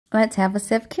let's have a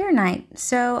self-care night.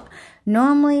 So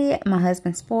normally my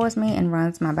husband spoils me and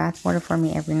runs my bath water for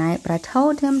me every night, but I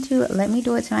told him to let me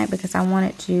do it tonight because I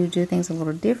wanted to do things a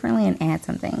little differently and add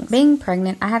some things. Being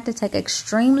pregnant, I have to take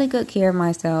extremely good care of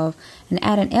myself, and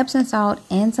adding Epsom salt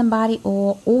and some body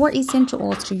oil or essential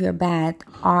oils to your bath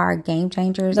are game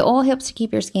changers. The oil helps to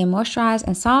keep your skin moisturized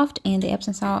and soft, and the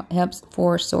Epsom salt helps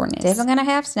for soreness. If I'm gonna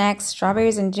have snacks,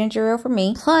 strawberries and ginger ale for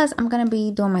me. Plus, I'm gonna be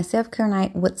doing my self-care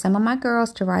night with some of my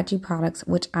girls' Taraji products,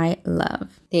 which I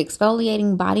love. The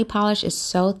exfoliating body polish is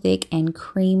so thick and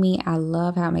creamy. I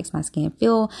love how it makes my skin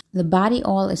feel. The body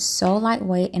oil is so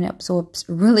lightweight and absorbs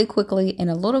really quickly, and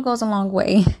a little goes a long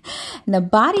way. And the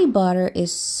body butter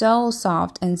is so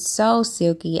soft and so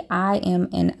silky. I am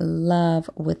in love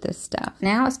with this stuff.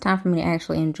 Now it's time for me to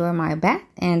actually enjoy my bath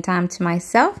and time to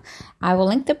myself. I will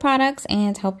link the products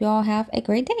and hope you all have a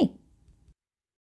great day.